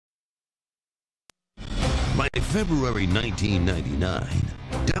By February 1999,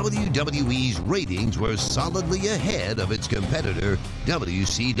 WWE's ratings were solidly ahead of its competitor,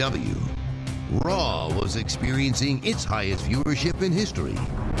 WCW. Raw was experiencing its highest viewership in history,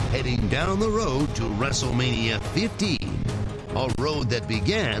 heading down the road to WrestleMania 15, a road that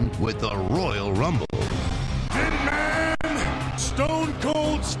began with the Royal Rumble. McMahon, Stone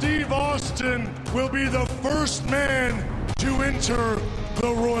Cold Steve Austin will be the first man to enter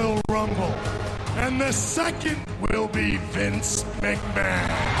the Royal Rumble. And the second will be Vince McMahon.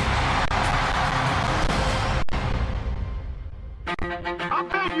 How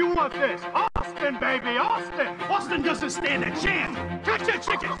bad you want this? Austin, baby, Austin! Austin doesn't stand a chance! Get your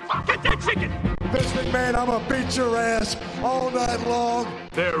chicken! Get that chicken! Vince McMahon, I'm gonna beat your ass all night long.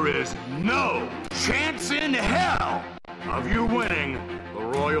 There is no chance in hell of you winning the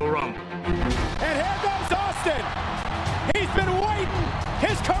Royal Rumble. And here goes Austin! He's been waiting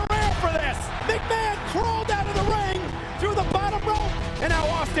his career for this! McMahon crawled out of the ring through the bottom rope, and now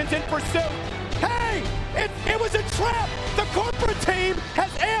Austin's in pursuit. Hey! It was a trap! The corporate team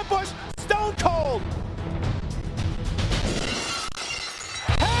has ambushed Stone Cold!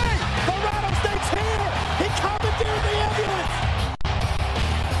 Hey! The rattlesnake's here! He commandeered the ambulance!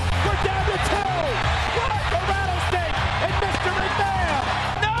 We're down to 2! What? The rattlesnake and Mr. McMahon!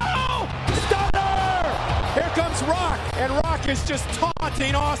 No! Stunner! Here comes Rock, and Rock is just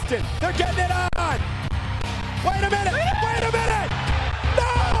taunting Austin. They're getting it on! Wait a minute! Wait a minute!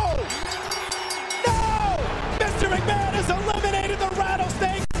 No! No! Mr. McMahon has eliminated the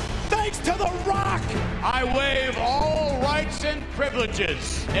rattlesnake thanks to The Rock! I waive all rights and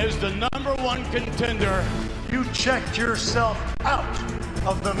privileges as the #1 contender. You checked yourself out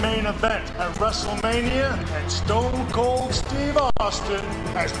of the main event at WrestleMania, and Stone Cold Steve Austin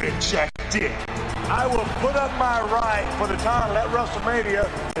has been checked in. I will put up my right for the title at WrestleMania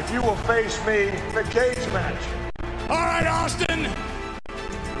if you will face me in a cage match. All right, Austin,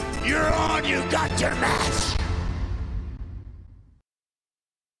 you're on. You got your match.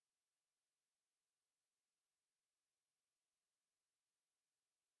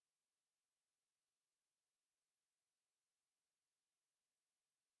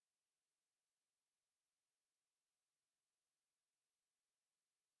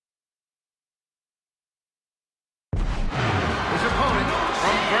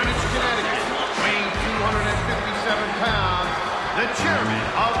 The chairman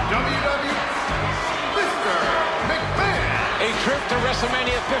of WWE, Mr. McMahon. A trip to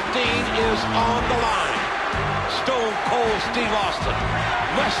WrestleMania 15 is on the line. Stone Cold Steve Austin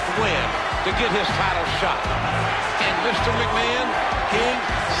must win to get his title shot. And Mr. McMahon, King,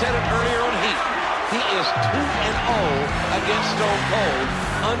 said it earlier on Heat. He is 2-0 against Stone Cold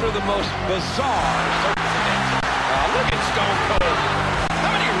under the most bizarre circumstances. Look at Stone Cold. How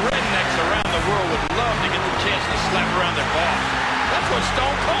many rednecks around the world would love to get the chance to slap around their boss? That's what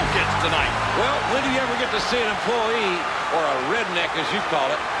Stone Cold gets tonight. Well, when do you ever get to see an employee, or a redneck as you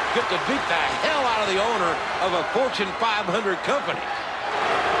call it, get to beat the hell out of the owner of a Fortune 500 company?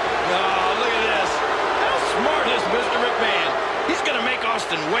 Oh, look at this. How smart is Mr. McMahon? He's going to make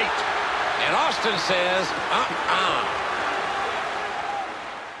Austin wait. And Austin says,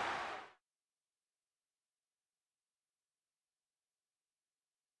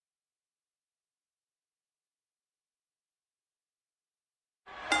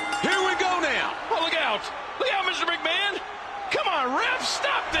 Here we go now. Oh, look out. Look out, Mr. McMahon. Come on, ref,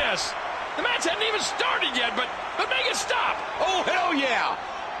 stop this. The match hasn't even started yet, but make it stop. oh, hell yeah.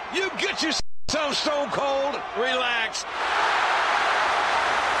 You get yourself Stone Cold. Relax.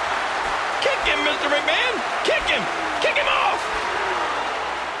 Kick him, Mr. McMahon. Kick him. Kick him off.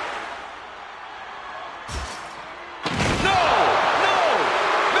 No,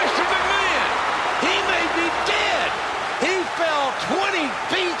 Mr. McMahon, he may be dead. He fell 20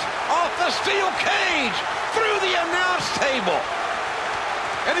 feet off the steel cage through the announce table.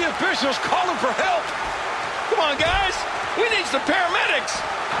 And the officials calling for help. Come on, guys. We need some paramedics.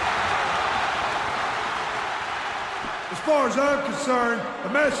 As far as I'm concerned, the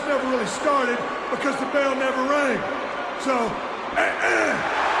match never really started because the bell never rang. So,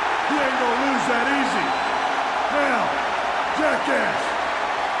 he ain't gonna lose that easy. Now, jackass,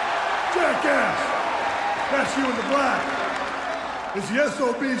 that's you in the black. Is the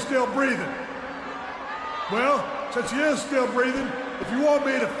SOB still breathing? Well, since he is still breathing, if you want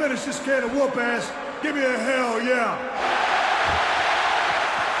me to finish this can of whoop ass, give me a hell yeah.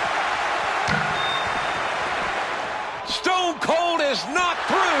 Stone Cold is not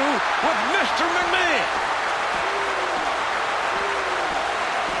through with Mr. McMahon.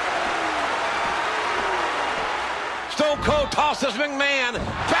 Stone Cold tosses McMahon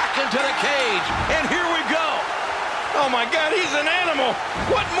back into the cage, and here we go. my God, he's an animal.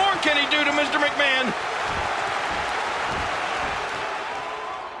 What more can he do to Mr. McMahon?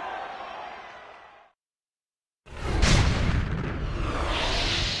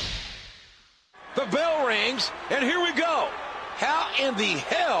 The bell rings, and here we go. How in the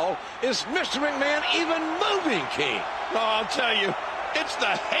hell is Mr. McMahon even moving, King? Oh, I'll tell you, it's the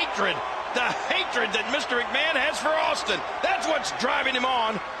hatred that Mr. McMahon has for Austin. That's what's driving him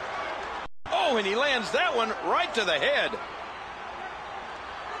on. Oh, and he lands that one right to the head.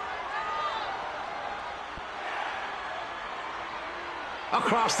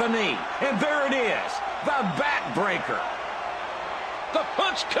 Across the knee, and there it is, the backbreaker. The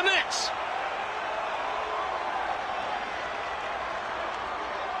punch connects.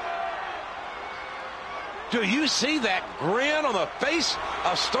 Do you see that grin on the face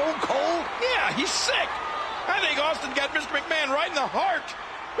of Stone Cold? Yeah, he's sick. I think Austin got Mr. McMahon right in the heart.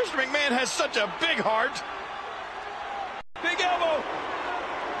 Mr. McMahon has such a big heart. Big elbow.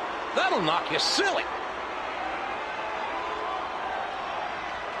 That'll knock you silly.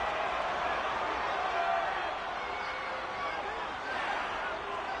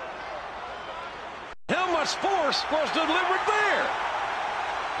 How much force was delivered there?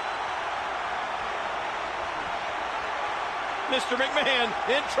 Mr. McMahon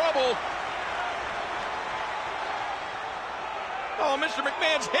in trouble. Oh, Mr.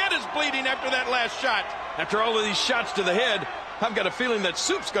 McMahon's head is bleeding after that last shot. After all of these shots to the head, I've got a feeling that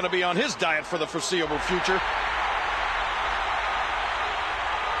soup's going to be on his diet for the foreseeable future.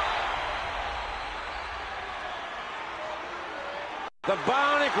 The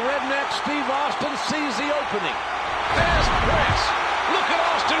bionic redneck Steve Austin sees the opening. Fast press. Look at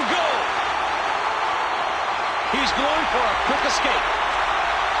Austin go. He's going for a quick escape.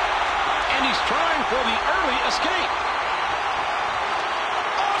 And he's trying for the early escape.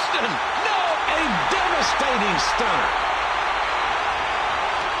 Austin, no! A devastating stunner.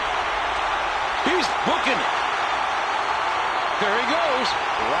 He's booking it. There he goes,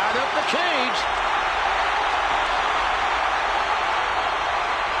 right up the cage.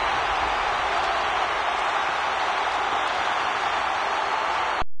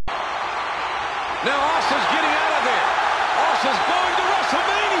 Now Austin's getting out of there. Austin's going to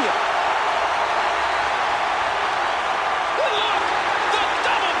WrestleMania. Good luck! The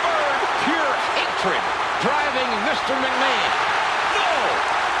double bird! Pure hatred driving Mr. McMahon. No!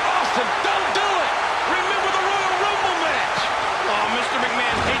 Austin, don't do it! Remember the Royal Rumble match! Oh, Mr.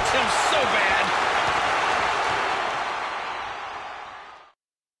 McMahon hates him so bad.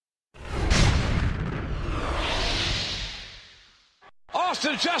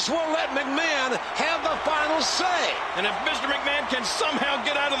 Austin just won't let McMahon have the final say. And if Mr. McMahon can somehow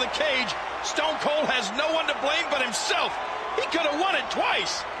get out of the cage, Stone Cold has no one to blame but himself. He could have won it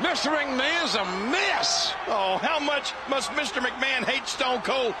twice. Mr. McMahon's a mess. Oh, how much must Mr. McMahon hate Stone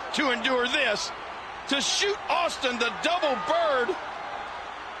Cold to endure this? To shoot Austin the double bird.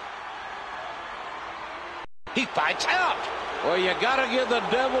 He fights out. Well, you gotta give the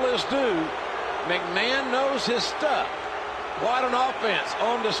devil his due. McMahon knows his stuff. What an offense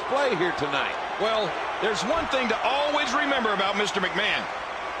on display here tonight. Well, there's one thing to always remember about Mr. McMahon.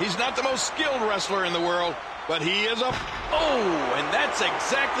 He's not the most skilled wrestler in the world, but he is a... Oh, and that's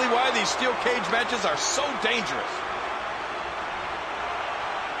exactly why these steel cage matches are so dangerous.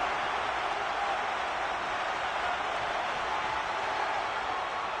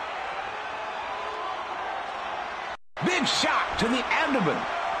 Big shot to the abdomen.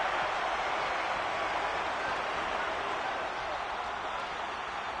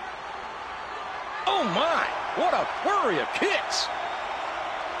 Oh my, what a flurry of kicks.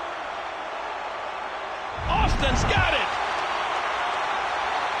 Austin's got it.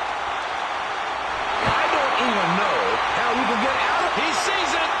 I don't even know how you can get out of it. He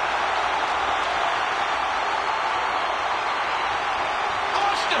sees it.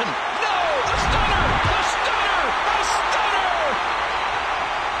 Austin, no, the stunner, the stunner, the stunner.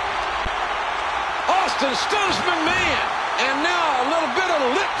 Austin stuns McMahon, and now a little bit of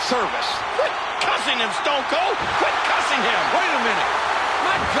lip service. Quit cussing him, Stone Cold. Quit cussing him. Wait a minute.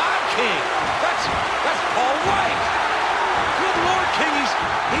 My God, King. That's Paul White. Good Lord, King,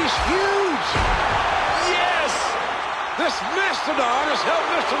 he's huge. Yes. This mastodon has helped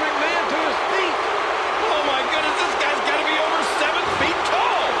Mr. McMahon to his feet. Oh my goodness, this guy's got to be over 7 feet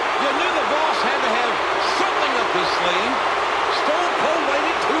tall. You knew the boss had to have something up his sleeve.